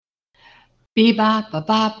Bebop,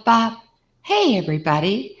 bop, bop. Hey,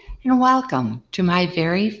 everybody, and welcome to my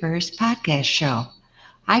very first podcast show.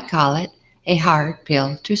 I call it A Hard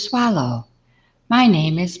Pill to Swallow. My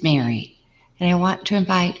name is Mary, and I want to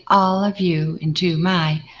invite all of you into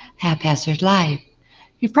my haphazard life.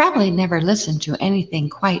 You've probably never listened to anything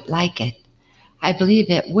quite like it. I believe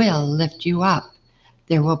it will lift you up.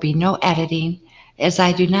 There will be no editing, as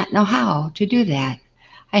I do not know how to do that.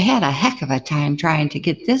 I had a heck of a time trying to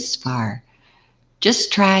get this far.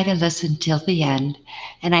 Just try to listen till the end,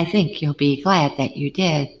 and I think you'll be glad that you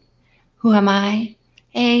did. Who am I?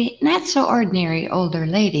 A not so ordinary older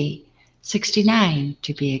lady, 69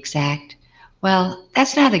 to be exact. Well,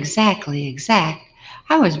 that's not exactly exact.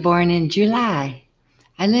 I was born in July.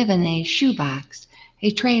 I live in a shoebox,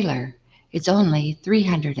 a trailer. It's only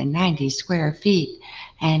 390 square feet,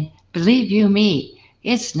 and believe you me,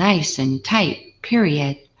 it's nice and tight,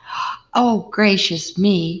 period. Oh, gracious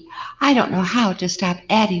me, I don't know how to stop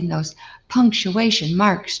adding those punctuation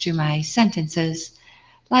marks to my sentences.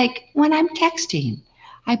 Like when I'm texting,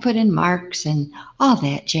 I put in marks and all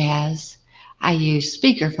that jazz. I use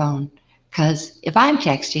speakerphone because if I'm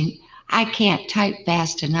texting, I can't type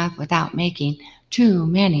fast enough without making too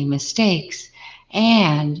many mistakes.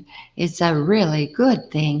 And it's a really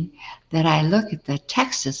good thing that I look at the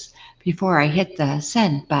texts before I hit the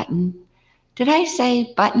send button. Did I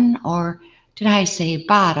say button or did I say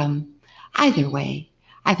bottom? Either way,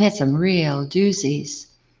 I've had some real doozies.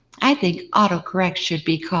 I think autocorrect should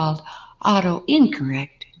be called auto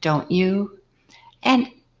incorrect, don't you?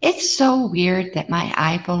 And it's so weird that my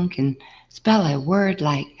iPhone can spell a word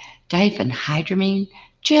like diphenhydramine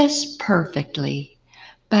just perfectly.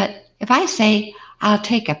 But if I say I'll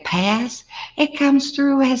take a pass, it comes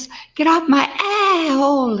through as get off my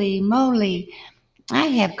holy moly. I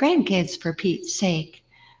have grandkids for Pete's sake.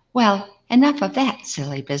 Well, enough of that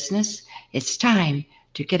silly business. It's time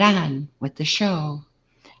to get on with the show.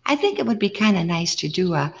 I think it would be kind of nice to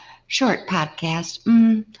do a short podcast,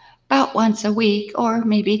 about once a week or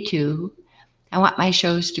maybe two. I want my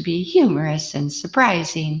shows to be humorous and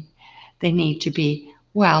surprising. They need to be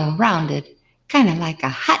well rounded, kind of like a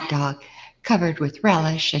hot dog covered with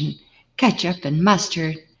relish and ketchup and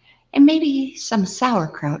mustard, and maybe some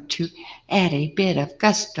sauerkraut to add a bit of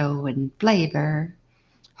gusto and flavor.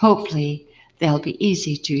 Hopefully, they'll be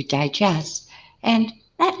easy to digest and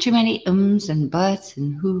not too many ums and buts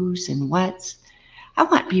and who's and whats. I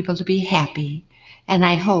want people to be happy, and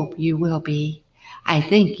I hope you will be. I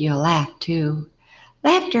think you'll laugh too.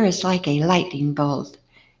 Laughter is like a lightning bolt.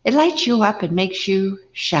 It lights you up and makes you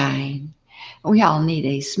shine. We all need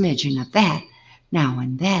a smidgen of that now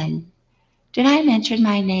and then. Did I mention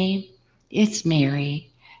my name? It's Mary,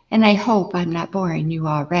 and I hope I'm not boring you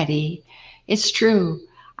already. It's true,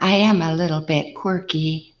 I am a little bit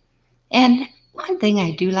quirky. And one thing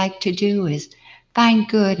I do like to do is find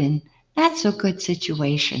good and not so good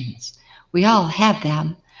situations. We all have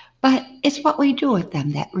them, but it's what we do with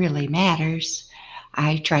them that really matters.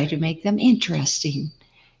 I try to make them interesting,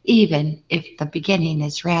 even if the beginning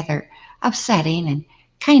is rather upsetting and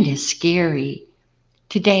kind of scary.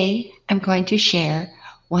 Today, I'm going to share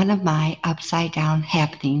one of my upside down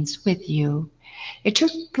happenings with you. It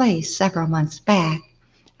took place several months back.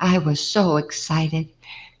 I was so excited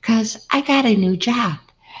because I got a new job.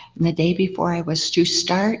 And the day before I was to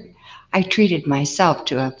start, I treated myself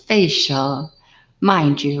to a facial.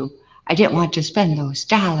 Mind you, I didn't want to spend those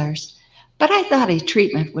dollars, but I thought a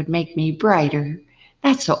treatment would make me brighter,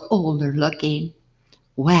 not so older looking.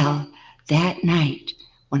 Well, that night,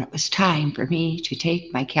 when it was time for me to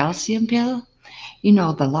take my calcium pill, you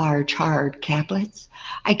know, the large hard caplets,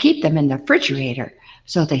 I keep them in the refrigerator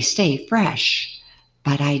so they stay fresh.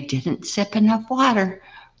 But I didn't sip enough water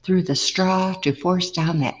through the straw to force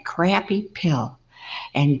down that crappy pill.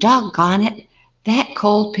 And doggone it, that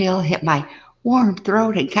cold pill hit my warm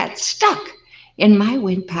throat and got stuck in my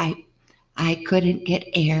windpipe. I couldn't get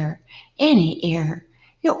air, any air.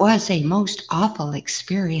 It was a most awful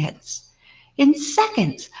experience. In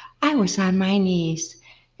seconds, I was on my knees,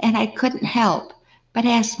 and I couldn't help but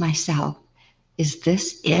ask myself, is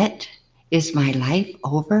this it? Is my life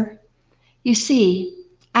over? You see,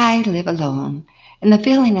 I live alone, and the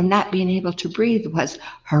feeling of not being able to breathe was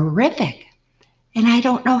horrific. And I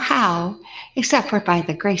don't know how, except for by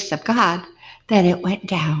the grace of God, that it went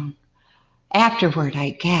down. Afterward,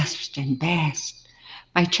 I gasped and gasped.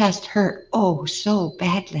 My chest hurt oh so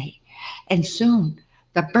badly, and soon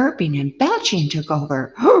the burping and belching took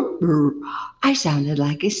over. I sounded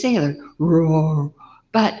like a sailor, roar,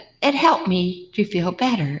 but it helped me to feel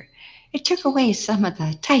better. It took away some of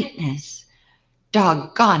the tightness.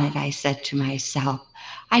 Doggone it, I said to myself.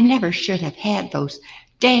 I never should have had those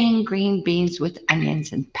dang green beans with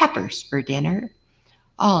onions and peppers for dinner.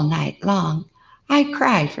 All night long, I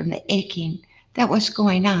cried from the aching that was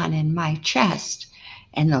going on in my chest,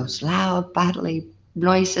 and those loud bodily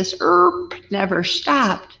noises never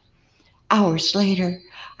stopped. Hours later,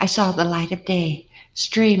 I saw the light of day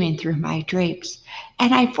streaming through my drapes,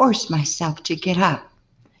 and I forced myself to get up.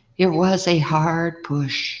 It was a hard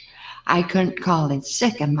push. I couldn't call it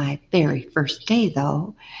sick on my very first day,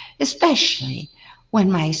 though, especially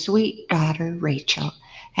when my sweet daughter Rachel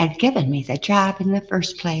had given me the job in the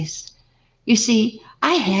first place. You see,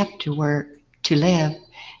 I have to work to live,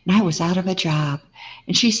 and I was out of a job,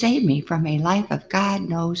 and she saved me from a life of God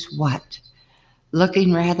knows what.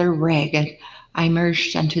 Looking rather ragged, I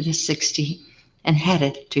merged into the 60 and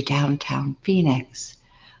headed to downtown Phoenix.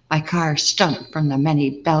 My car stunk from the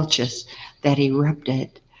many belches that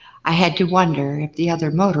erupted. I had to wonder if the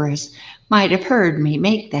other motorists might have heard me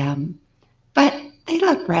make them, but they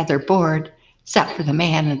looked rather bored, except for the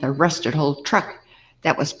man in the rusted old truck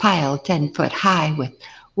that was piled 10 foot high with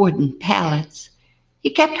wooden pallets. He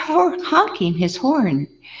kept honking his horn.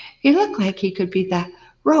 He looked like he could be the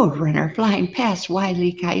road runner flying past Wile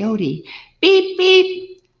E. Coyote. Beep,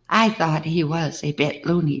 beep. I thought he was a bit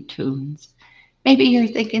Looney Tunes. Maybe you're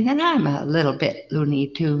thinking that I'm a little bit Looney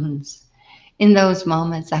Tunes. In those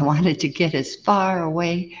moments, I wanted to get as far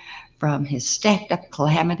away from his stacked up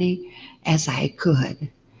calamity as I could.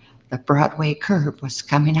 The Broadway curb was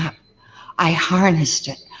coming up. I harnessed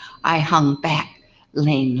it. I hung back,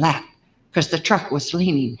 lane left, because the truck was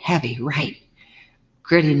leaning heavy right.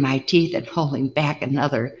 Gritting my teeth and holding back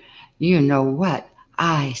another you-know-what,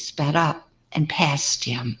 I sped up and passed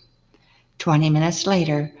him. 20 minutes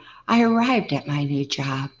later, I arrived at my new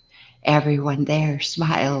job. Everyone there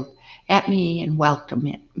smiled at me and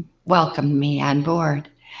welcomed me on board.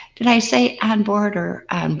 Did I say on board or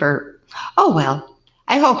on board? Oh well,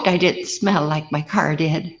 I hoped I didn't smell like my car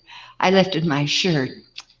did. I lifted my shirt.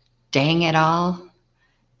 Dang it all.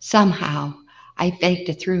 Somehow, I faked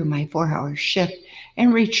it through my 4-hour shift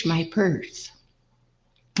and reached my purse.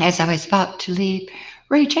 As I was about to leave,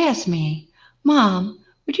 Rach asked me, Mom,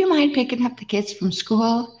 would you mind picking up the kids from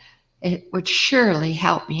school? It would surely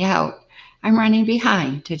help me out. I'm running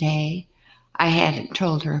behind today. I hadn't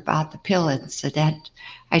told her about the pill incident.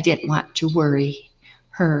 I didn't want to worry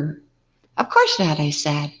her. Of course not, I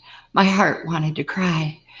said. My heart wanted to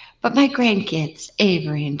cry. But my grandkids,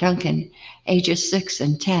 Avery and Duncan, ages 6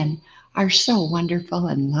 and 10, are so wonderful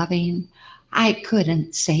and loving. I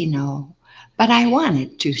couldn't say no, but I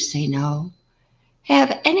wanted to say no.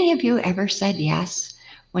 Have any of you ever said yes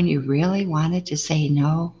when you really wanted to say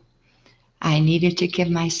no? I needed to give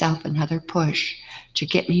myself another push to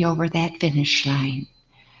get me over that finish line.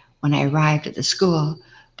 When I arrived at the school,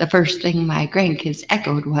 the first thing my grandkids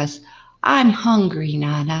echoed was, I'm hungry,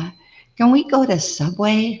 Nana. Can we go to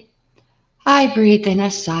Subway? I breathed in a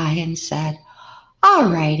sigh and said, all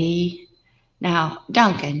righty. Now,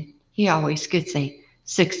 Duncan, he always gets a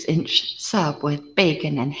 6-inch sub with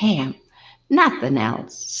bacon and ham. Nothing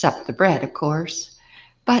else, except the bread, of course.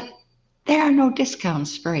 But there are no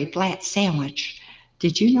discounts for a flat sandwich.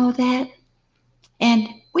 Did you know that? And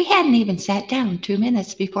we hadn't even sat down 2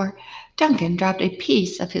 minutes before Duncan dropped a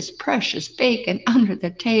piece of his precious bacon under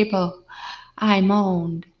the table. I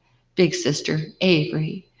moaned. Big sister,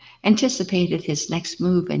 Avery, anticipated his next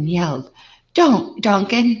move and yelled, Don't,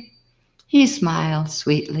 Duncan! He smiled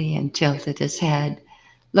sweetly and tilted his head,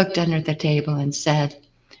 looked under the table and said,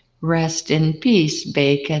 Rest in peace,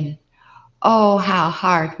 Bacon. Oh, how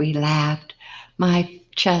hard we laughed. My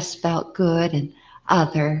chest felt good and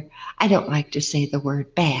I don't like to say the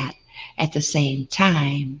word bad, at the same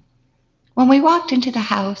time. When we walked into the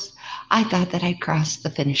house, I thought that I'd crossed the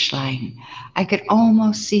finish line. I could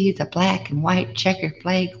almost see the black and white checkered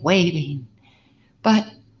flag waving. But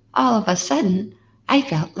all of a sudden, I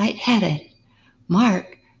felt lightheaded.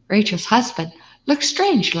 Mark, Rachel's husband, looked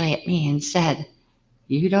strangely at me and said,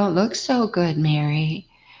 You don't look so good, Mary.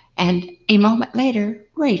 And a moment later,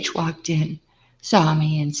 Rach walked in, saw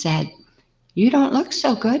me, and said, You don't look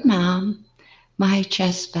so good, Mom. My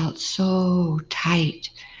chest felt so tight.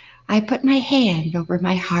 I put my hand over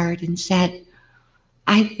my heart and said,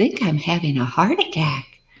 I think I'm having a heart attack.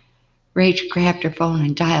 Rach grabbed her phone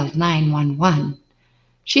and dialed 911.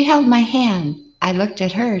 She held my hand. I looked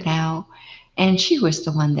at her now, and she was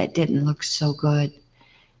the one that didn't look so good.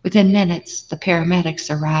 Within minutes, the paramedics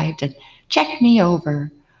arrived and checked me over.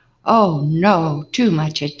 Oh no, too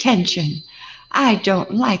much attention. I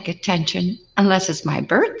don't like attention, unless it's my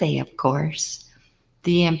birthday, of course.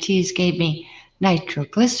 The EMTs gave me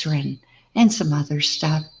nitroglycerin and some other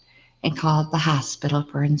stuff and called the hospital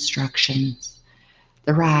for instructions.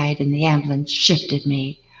 The ride in the ambulance shifted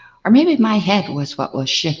me, or maybe my head was what was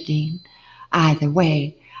shifting. Either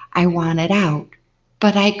way, I wanted out,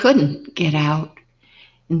 but I couldn't get out.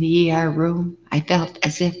 In the ER room, I felt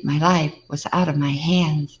as if my life was out of my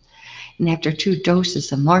hands, and after 2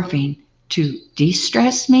 doses of morphine to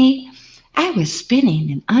de-stress me, I was spinning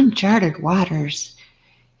in uncharted waters.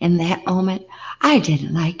 In that moment, I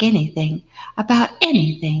didn't like anything about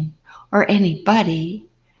anything or anybody.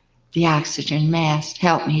 The oxygen mask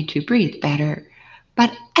helped me to breathe better,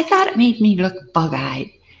 but I thought it made me look bug-eyed.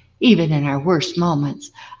 Even in our worst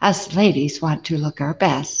moments, us ladies want to look our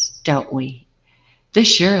best, don't we? This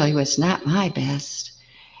surely was not my best,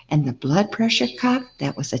 and the blood pressure cuff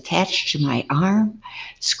that was attached to my arm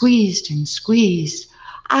squeezed and squeezed.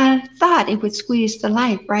 I thought it would squeeze the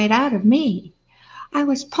life right out of me. I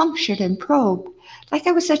was punctured and probed like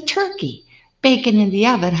I was a turkey baking in the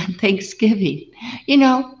oven on Thanksgiving. You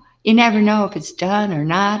know, you never know if it's done or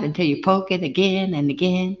not until you poke it again and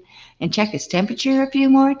again and check its temperature a few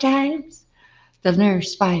more times. The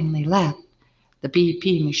nurse finally left. The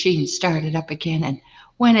BP machine started up again, and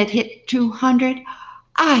when it hit 200,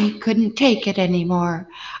 I couldn't take it anymore.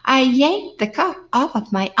 I yanked the cuff off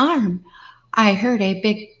of my arm. I heard a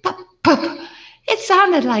big pop, pop. It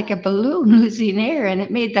sounded like a balloon losing air, and it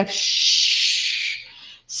made the shh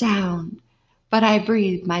sound. But I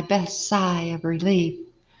breathed my best sigh of relief.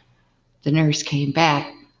 The nurse came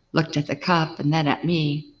back, looked at the cup, and then at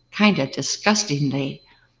me, kind of disgustingly.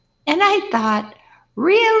 And I thought,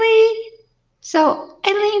 really? So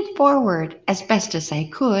I leaned forward as best as I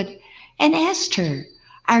could and asked her,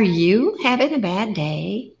 "Are you having a bad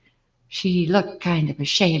day?" She looked kind of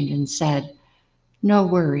ashamed and said, "No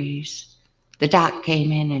worries." The doc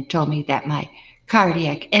came in and told me that my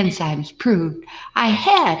cardiac enzymes proved I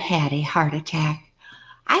had had a heart attack.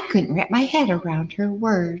 I couldn't wrap my head around her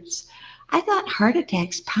words. I thought heart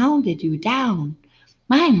attacks pounded you down.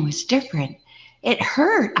 Mine was different. It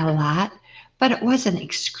hurt a lot, but it wasn't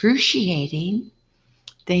excruciating.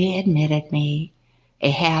 They admitted me.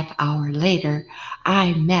 A half hour later,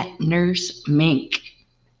 I met Nurse Mink.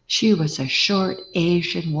 She was a short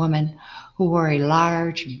Asian woman who wore a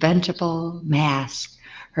large ventable mask.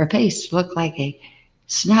 Her face looked like a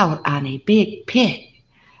snout on a big pig.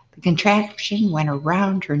 The contraption went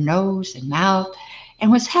around her nose and mouth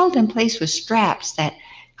and was held in place with straps that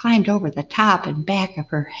climbed over the top and back of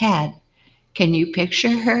her head. Can you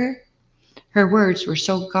picture her? Her words were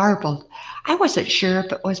so garbled, I wasn't sure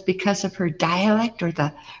if it was because of her dialect or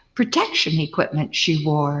the protection equipment she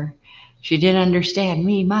wore. She didn't understand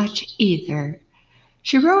me much either.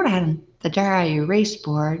 She wrote on the dry erase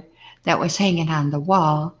board that was hanging on the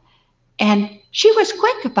wall, and she was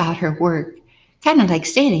quick about her work, kind of like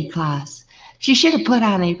Santa Claus. She should have put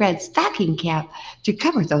on a red stocking cap to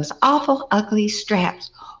cover those awful ugly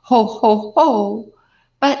straps. Ho, ho, ho.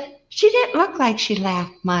 But she didn't look like she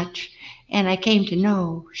laughed much, and I came to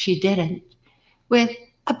know she didn't. With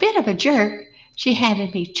a bit of a jerk, she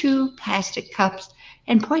handed me 2 plastic cups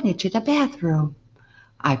and pointed to the bathroom.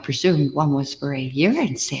 I presumed one was for a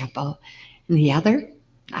urine sample, and the other,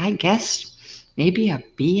 I guessed, maybe a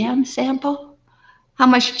BM sample. "How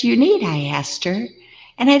much do you need?" I asked her,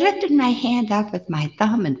 and I lifted my hand up with my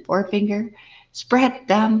thumb and forefinger, spread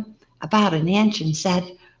them about an inch, and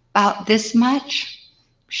said, "About this much?"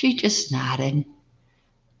 She just nodded.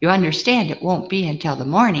 "You understand it won't be until the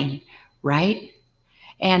morning, right?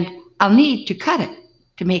 And I'll need to cut it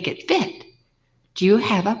to make it fit. Do you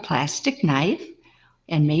have a plastic knife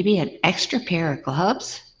and maybe an extra pair of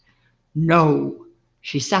gloves?" "No."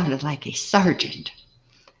 She sounded like a sergeant.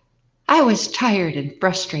 I was tired and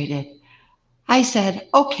frustrated. I said,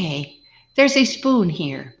 "Okay, there's a spoon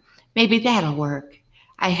here. Maybe that'll work."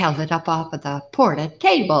 I held it up off of the porta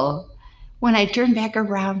table. When I turned back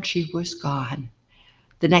around, she was gone.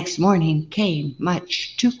 The next morning came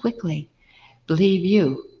much too quickly. Believe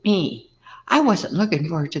you me, I wasn't looking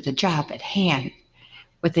forward to the job at hand.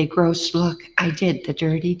 With a gross look, I did the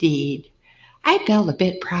dirty deed. I felt a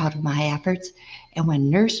bit proud of my efforts, and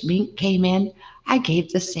when Nurse Mink came in, I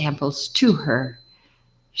gave the samples to her.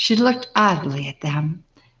 She looked oddly at them,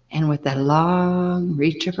 and with a long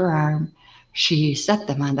reach of her arm, she set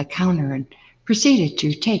them on the counter and proceeded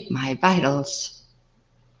to take my vitals.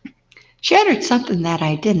 She uttered something that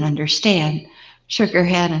I didn't understand, shook her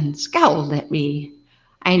head, and scowled at me.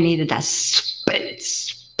 I needed a spit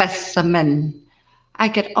specimen. I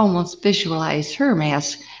could almost visualize her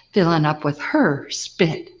mask filling up with her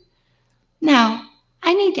spit. Now,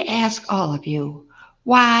 I need to ask all of you,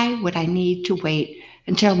 why would I need to wait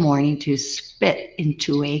until morning to spit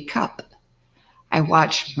into a cup? I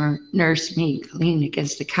watched Nurse Meek lean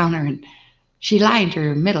against the counter, and she lined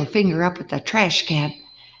her middle finger up at the trash can,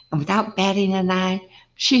 and without batting an eye,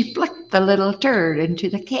 she flicked the little turd into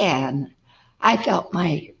the can. I felt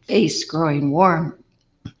my face growing warm.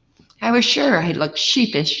 I was sure I looked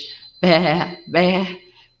sheepish, bah, bah,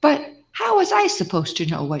 but how was I supposed to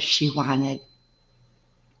know what she wanted?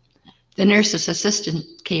 The nurse's assistant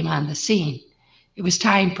came on the scene. It was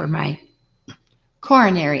time for my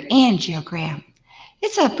coronary angiogram.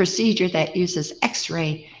 It's a procedure that uses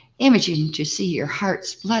X-ray imaging to see your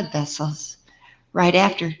heart's blood vessels. Right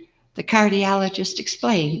after the cardiologist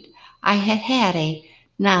explained, I had had a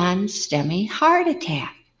non-STEMI heart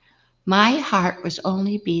attack. My heart was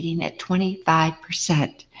only beating at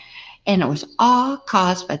 25%, and it was all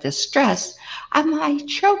caused by the stress of my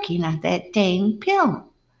choking on that dang pill.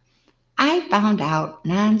 I found out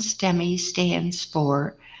non-STEMI stands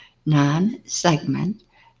for non-segment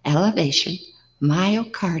elevation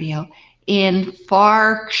myocardial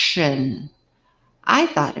infarction. I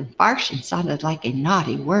thought infarction sounded like a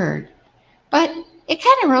naughty word, but it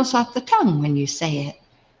kind of rolls off the tongue when you say it.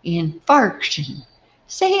 Infarction.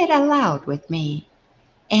 Say it aloud with me.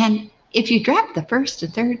 And if you drop the first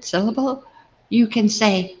and third syllable, you can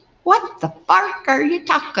say, "What the fark are you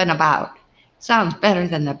talking about?" Sounds better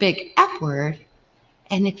than the big F word.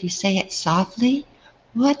 And if you say it softly,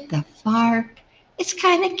 "What the fark?" It's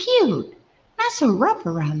kind of cute, not so rough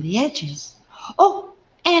around the edges. Oh,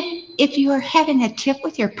 and if you are having a tiff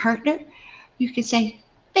with your partner, you can say,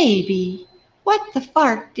 "Baby, what the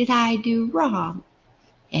fark did I do wrong?"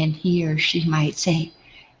 And he or she might say,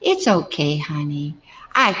 "It's okay, honey.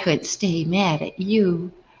 I could stay mad at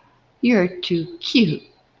you. You're too cute."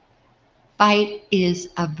 Fight is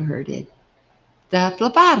averted. The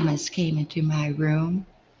phlebotomist came into my room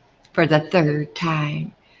for the third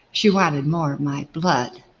time. She wanted more of my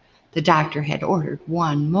blood. The doctor had ordered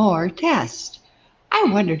one more test. I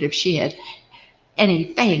wondered if she had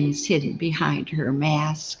any fangs hidden behind her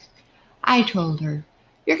mask. I told her,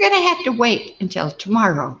 "You're going to have to wait until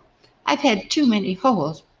tomorrow. I've had too many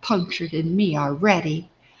holes punctured in me already.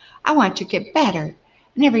 I want to get better,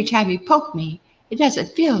 and every time you poke me, it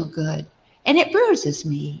doesn't feel good, and it bruises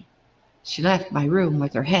me." She left my room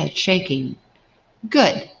with her head shaking.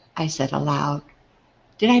 "Good," I said aloud.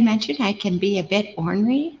 Did I mention I can be a bit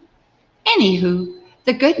ornery? Anywho,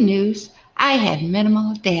 the good news, I had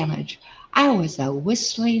minimal damage. I was a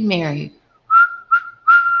whistling Mary.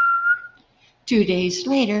 2 days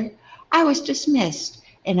later, I was dismissed,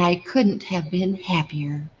 and I couldn't have been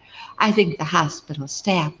happier. I think the hospital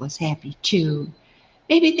staff was happy too.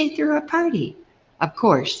 Maybe they threw a party. Of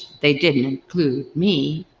course, they didn't include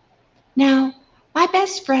me. Now, my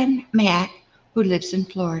best friend, Matt, who lives in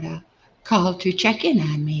Florida, called to check in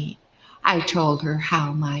on me. I told her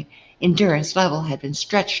how my endurance level had been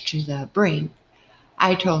stretched to the brink.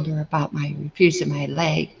 I told her about my refusing my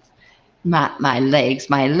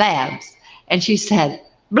labs, and she said,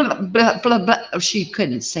 blah, blah, blah, blah. She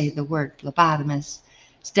couldn't say the word phlebotomist.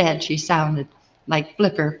 Instead, she sounded like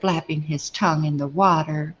Flipper flapping his tongue in the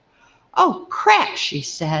water. "Oh, crap," she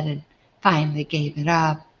said, and finally gave it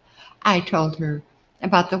up. I told her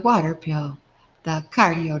about the water pill the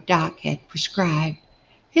cardio doc had prescribed.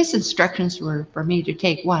 His instructions were for me to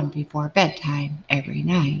take one before bedtime every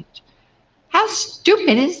night. "How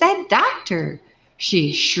stupid is that doctor?"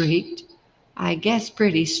 she shrieked. "I guess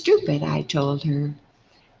pretty stupid," I told her.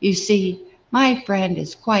 "You see, my friend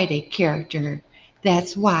is quite a character.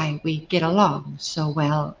 That's why we get along so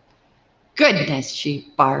well." "Goodness," she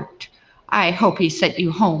barked. "I hope he sent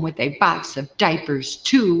you home with a box of diapers,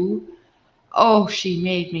 too." Oh, she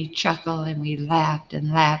made me chuckle, and we laughed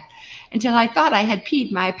and laughed until I thought I had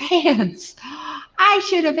peed my pants. I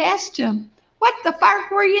should have asked him, "What the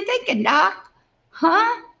fark were you thinking, Doc?"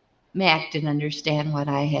 "Huh?" Mac didn't understand what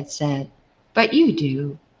I had said, but you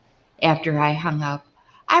do. After I hung up,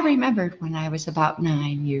 I remembered when I was about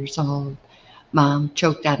 9 years old. Mom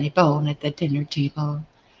choked on a bone at the dinner table.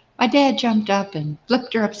 My dad jumped up and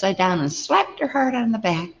flipped her upside down and slapped her hard on the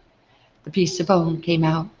back. The piece of bone came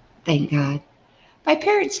out, thank God. My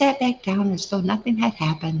parents sat back down as though nothing had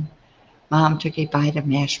happened. Mom took a bite of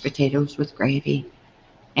mashed potatoes with gravy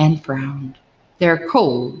and frowned. "They're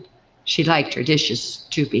cold." She liked her dishes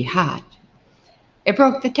to be hot. It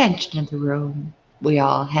broke the tension in the room. We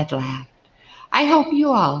all had laughed. I hope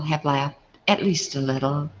you all have laughed, at least a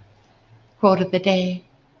little. Quote of the day: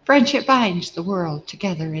 "Friendship binds the world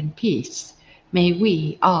together in peace. May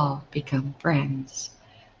we all become friends."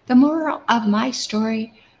 The moral of my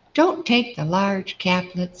story: don't take the large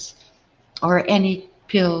caplets or any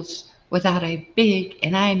pills without a big,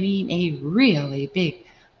 and I mean a really big,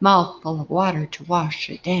 mouthful of water to wash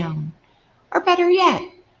it down. Or better yet,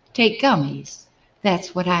 take gummies.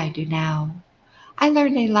 That's what I do now. I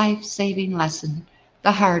learned a life-saving lesson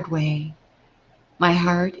the hard way. My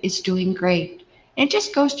heart is doing great. And it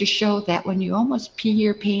just goes to show that when you almost pee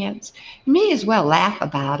your pants, you may as well laugh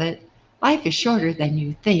about it. Life is shorter than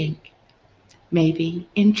you think. Maybe,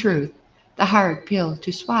 in truth, the hard pill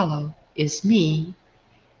to swallow is me.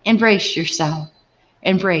 Embrace yourself.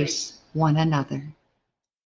 Embrace one another.